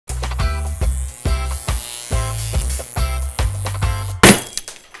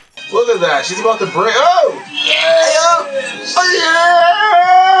at that. She's about to break. Oh! Yeah! Oh, yeah!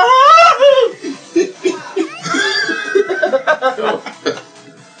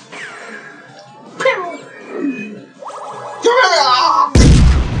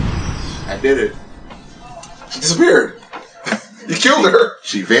 I did it. She disappeared. You killed her.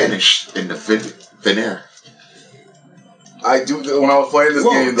 She vanished in the thin air. I do. When I was playing this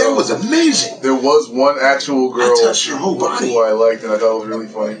game, though, that was amazing. There was one actual girl I touched her whole body. who I liked, and I thought it was really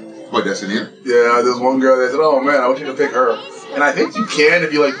funny. What, that's in here? Yeah, there was one girl that said, "Oh man, I wish you could pick her." And I think you can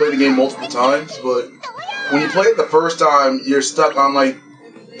if you like play the game multiple times, but when you play it the first time, you're stuck on like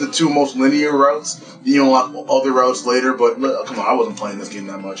the two most linear routes. You unlock other routes later, but come on, I wasn't playing this game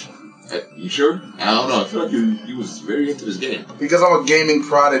that much. You sure? I don't know. I feel like you was very into this game. Because I'm a gaming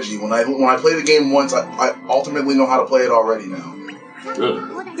prodigy. When I play the game once, I ultimately know how to play it already now. Really?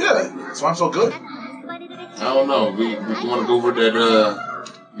 Yeah, that's why I'm so good. I don't know. We want to go over that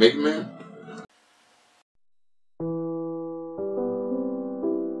Mega Man?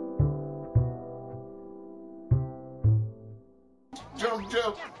 Jump,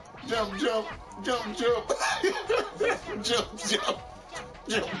 jump, jump, jump, jump, jump, jump, jump.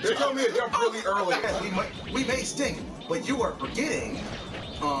 They told me to jump really early. We may stink, but you are forgetting.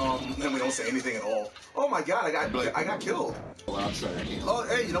 And we don't say anything at all. Oh my God, I got killed. Oh, I'm sorry. Oh,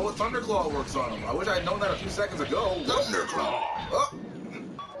 hey, you know what? Thunderclaw works on him. I wish I had known that a few seconds ago. Thunderclaw. Oh.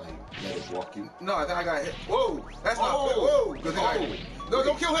 Let us walk you. No, I think I got hit. Whoa, that's not good. Whoa, good thing No,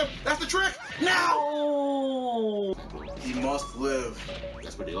 don't kill him. That's the trick. No. He must live.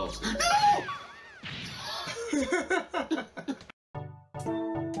 That's what they all say. No.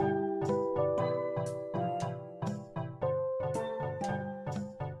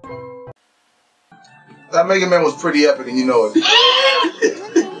 That Mega Man was pretty epic, and you know it.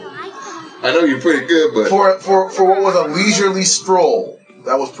 I know you're pretty good, but for what was a leisurely stroll,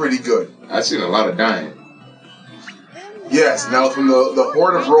 that was pretty good. I've seen a lot of dying. Yes, now from the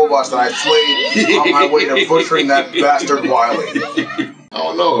horde of robots that I slayed on my way to butchering that bastard Wily. I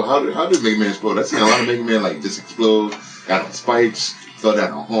don't know how did Mega Man explode? I've seen a lot of Mega Man like just explode, got on spikes, fell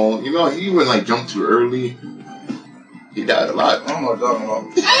down a hole. You know, he even like jumped too early. He died a lot. I don't know what I'm talking about.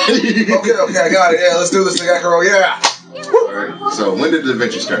 Okay, I got it. Yeah, let's do this thing, girl. Yeah. Alright, so when did the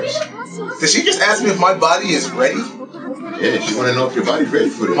adventure start? Did she just ask me if my body is ready? Yeah, she want to know if your body's ready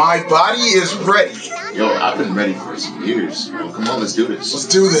for this. My body is ready. Yo, I've been ready for some years. Yo, come on, let's do this. Let's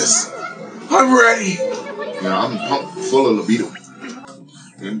do this. I'm ready. You know, I'm pumped, full of libido.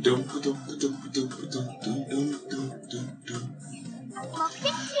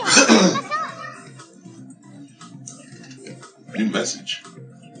 New message.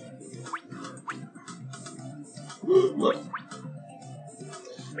 What?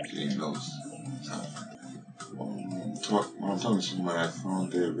 Getting those. When I'm talking to someone, I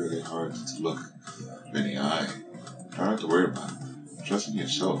found it really hard to look in the eye. Try not to worry about it. Trust in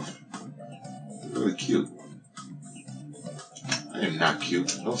yourself. You're really cute. I am not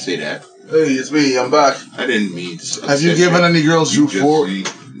cute. Don't say that. Hey, it's me. I'm back. I didn't mean to. Have you given any girls euphoria?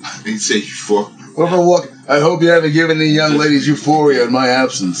 I didn't say euphoria. I hope you haven't given any young ladies euphoria in my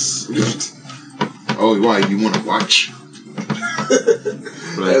absence. Oh, why? You want to watch?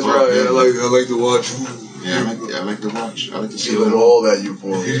 That's right. Yeah, I like to watch. Yeah, I like to watch. I like to see all that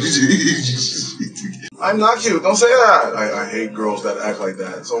euphoria. I'm not cute. Don't say that. I hate girls that act like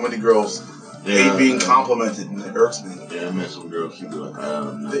that. So many girls hate being complimented, and it irks me. Yeah, I met some girls who be like,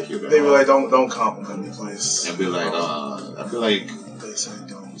 I'm not cute. They be like, don't compliment me, please. And be like, I feel like they say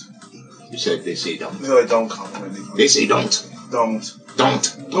don't. You said they say don't. They're like, don't compliment me, please. They say don't. Don't.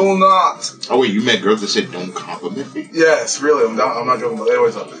 Do not. Oh wait, you met girls that said don't compliment me? Yes, really. I'm not joking. But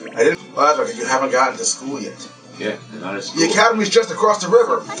anyways, I didn't. Well, that's right, because you haven't gotten to school yet. Yeah, not at school. The academy's just across the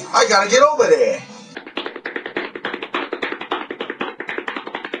river. I gotta get over there.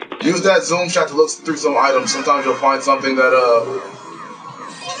 Use that zoom shot to look through some items. Sometimes you'll find something that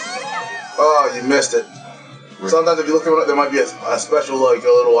oh, you missed it. Where? Sometimes if you look through it, there might be a special like a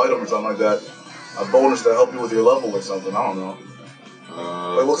little item or something like that. A bonus to help you with your level or something. I don't know.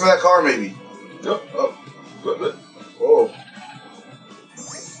 Wait, look at that car, maybe. Yep. Oh. Good. Whoa.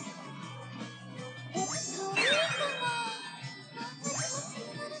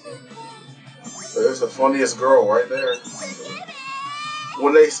 There's the funniest girl right there.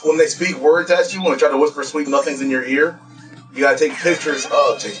 When they speak words at you, when they try to whisper sweet nothings in your ear, you gotta take pictures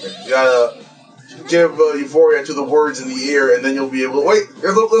of. You gotta give euphoria to the words in the ear, and then you'll be able to wait.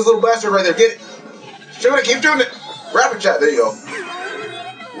 There's this little bastard right there. Get it. Shoot it. Keep doing it. Rapid chat. There you go.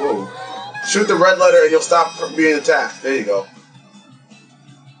 Whoa. Shoot the red letter, and you'll stop from being attacked. There you go.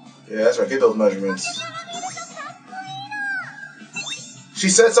 Yeah, that's right. Get those measurements. She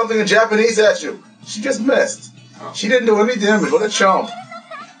said something in Japanese at you. She just missed. She didn't do any damage. What a chump.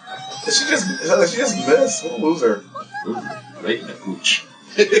 She just missed. What a loser. Right in the pooch.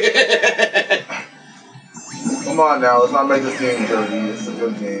 Come on now, let's not make this game dirty. It's a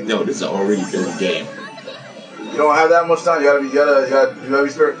good game. No, this is an already dirty game. You don't have that much time. You gotta be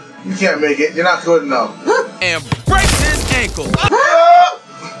fair. You can't make it. You're not good enough. And breaks his ankle.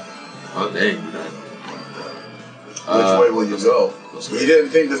 Oh dang, you know. Which way will you go? You didn't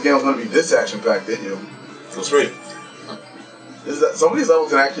think this game was going to be this action-packed, did you? Go straight. Some of these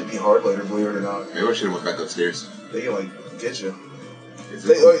levels can actually be hard later, believe it or not. Maybe I should have went back upstairs. They can, like, get you.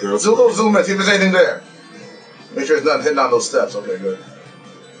 Zoom in, see if there's anything there. Make sure it's nothing hitting on those steps. Okay, good.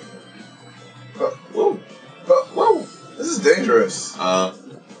 Whoa. Whoa. This is dangerous.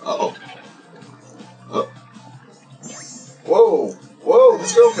 Uh-oh. Whoa. Whoa,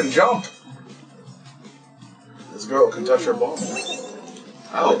 this girl can jump. This girl can touch her ball.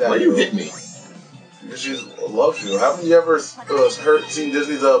 Oh, why you hit me? Because she loves you. Haven't you ever seen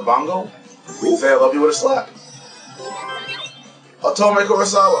Disney's Bongo? You say I love you with a slap. Otome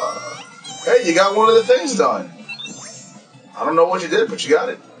Kurosawa. Hey, you got one of the things done. I don't know what you did, but you got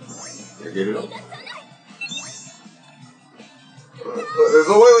it. Yeah, get it up. There's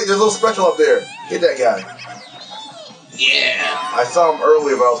a little special up there. Hit that guy. Yeah. I saw him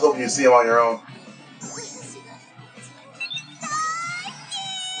earlier, but I was hoping you'd see him on your own.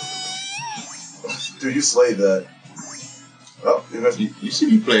 Dude, you slayed that. Oh, you missed. You see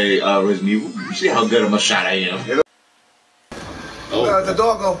me play Resident Evil? You see how good of a shot I am? You know? Oh. The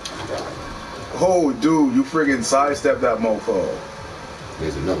doggo. Oh, dude, you friggin' sidestepped that mofo.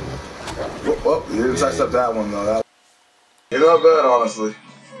 There's another one. Oh, you didn't sidestep that one, though. You're not bad, honestly.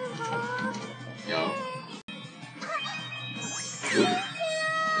 Yo.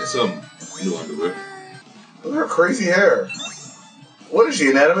 That's some new underwear. Look at her crazy hair. What is she,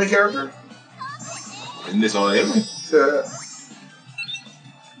 an anime character? Isn't this all anime? Yeah.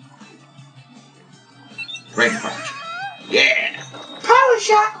 Rank punch. Yeah. Power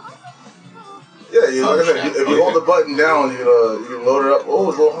shot. Yeah, like I said, if you hold the button down, you can load it up. Oh,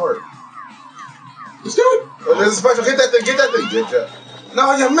 it's a little hard. Let's do it. There's a special. Get that thing. Get that thing. Get that.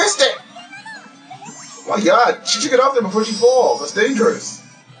 No, you missed it. My God, she should get off there before she falls. That's dangerous.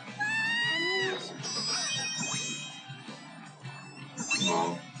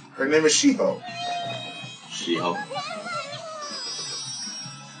 No. Her name is Shiho. Shiho.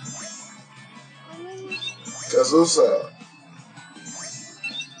 Kazusa.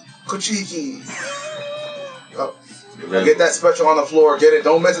 Kochiki. Oh. Get that special on the floor. Get it.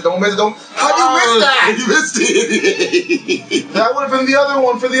 Don't miss it. Don't miss it. Don't. How'd you miss that? You missed it. That would have been the other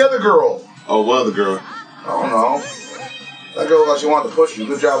one for the other girl. Oh, what other girl? I don't know. That girl like she wanted to push you.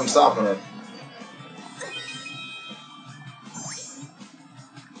 Good job in stopping her.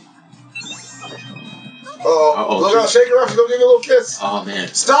 Uh-oh. Look out. Shake her off. She's going to give you a little kiss. Oh, man.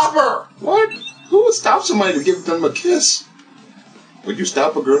 Stop her. What? Who would stop somebody to give them a kiss? Would you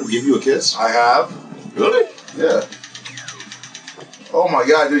stop a girl to give you a kiss? I have. Really? Yeah. Oh my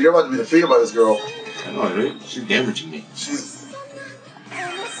God, dude, you're about to be defeated by this girl. I know, right? She's damaging me. She's.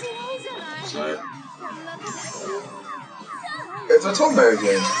 Sorry. It's a Tomei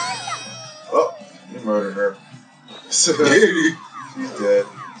game. Oh, you murdered her. She's dead.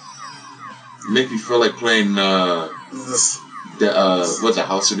 You make me feel like playing what's the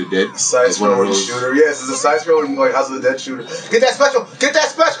House of the Dead? Side-scrolling shooter. Yes, it's a side-scrolling like House of the Dead shooter. Get that special! Get that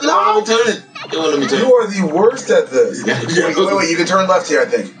special! No! Let me turn it. Let me turn it. You are the worst at this. Wait, you can turn left here, I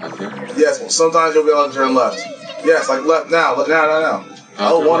think. Okay. Yes, well, sometimes you'll be able to turn left. Yes, like left now. Now.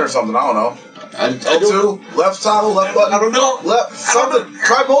 L1 or something, I don't know. L2, left toggle, left button. I don't know. Left, something.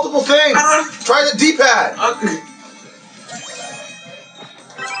 Try multiple things. Try the D-pad.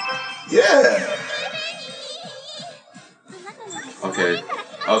 Yeah. Okay.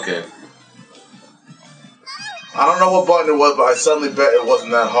 I don't know what button it was, but I suddenly bet it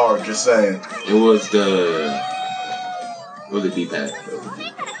wasn't that hard. Just saying. It was the D-pad.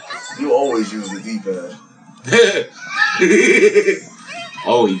 You always use the D-pad.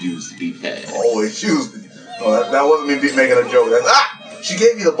 Always use the D-pad. Always use the. Oh, that wasn't me making a joke. She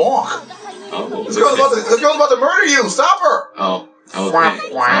gave you the bonk. Oh. This girl's about to murder you. Stop her. Oh. I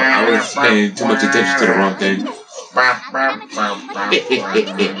was paying too much attention to the wrong thing.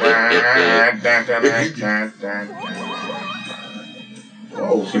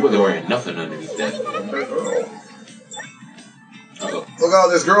 Oh, she wasn't wearing nothing underneath that. Look out,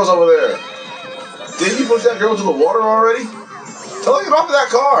 there's girls over there. Didn't you push that girl into the water already? Tell her to get off of that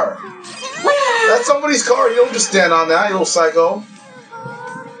car. That's somebody's car. You don't just stand on that, you little psycho.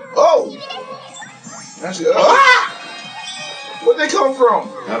 Oh! Actually, what Where'd they come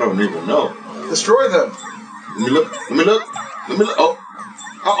from? I don't even know. Destroy them. Let me look. Let me look. Let me look. Oh.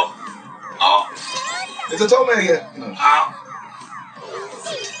 Oh. Oh. It's a toe man again.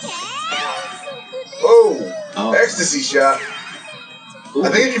 Oh. Oh. Ecstasy shot. Ooh. I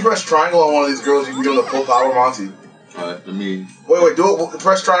think if you press triangle on one of these girls, you can give them the full power Monty. Alright, let me... Wait, do it.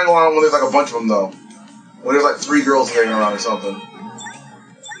 Press triangle on when there's like a bunch of them, though. When there's like 3 girls hanging around or something.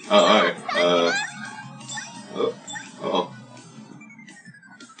 Oh, alright.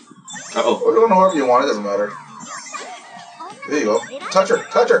 Uh-oh. We're doing however you want, it doesn't matter. There you go. Touch her.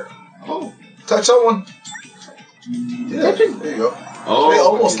 Touch her. Oh. Touch someone. Yeah, Touching. there you go. Oh. They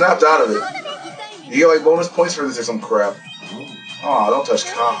almost snapped out of it. You get like bonus points for this or some crap. Aw, don't touch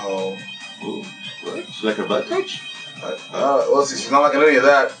Kaho. Ooh. What? She's like a butt touch? Well, see, she's not liking any of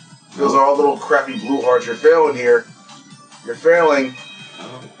that. Those are all little crappy blue hearts. You're failing here. You're failing.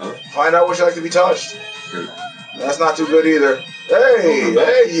 Find out what you like to be touched. That's not too good either. Hey,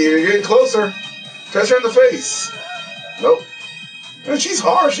 you're getting closer. Touch her in the face. Nope. Man, she's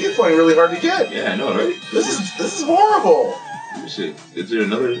hard. She's playing really hard to get. Yeah, I know, right? This is horrible. Let me see. Is there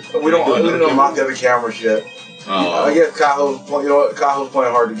another? We didn't unlock the other cameras yet. Oh. I guess Kaho's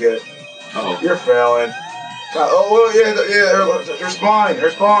playing hard to get. Oh. You're failing. Her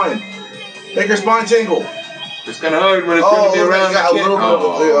spine. Make her spine tingle. It's kind of hard when it's going to be around. You got a little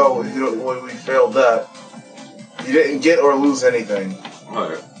bit we failed that. You didn't get or lose anything.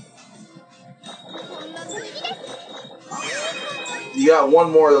 Alright. You got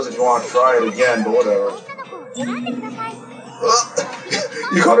one more of those if you want to try it again, but whatever.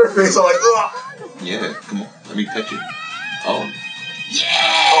 You got her face all like, ugh. Yeah, come on. Let me touch it. Oh. Yeah!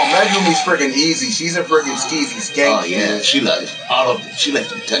 Oh, Megumi's freaking easy. She's a freaking skeezy skank. Oh, yeah. She likes all of it. She likes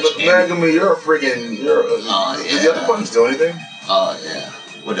to touch it. Megumi, you're a freaking... Did the other buttons do anything? Oh, yeah.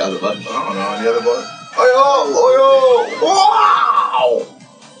 What the other buttons? I don't know. Any other button? Oh, yo! Wow!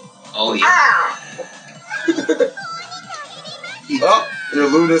 Oh, yeah. Oh, your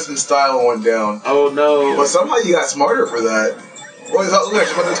Lunas and style went down. Oh, no. But somehow you got smarter for that. Look, she's about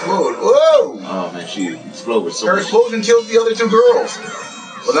to explode. Whoa! Oh, man, she exploded so Her much. explosion killed the other 2 girls.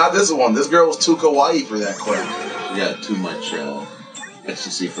 But not this one. This girl was too kawaii for that crap. She got too much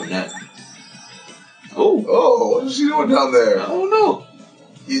ecstasy from that. Oh. Oh, what is she doing down there? I don't know.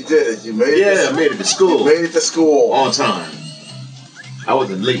 You did it. You made it. Yeah, I made it to school. You made it to school. On time. I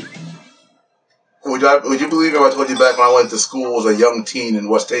wasn't late. Would you believe if I told you back when I went to school as a young teen in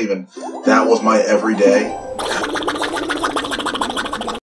West Haven, that was my everyday?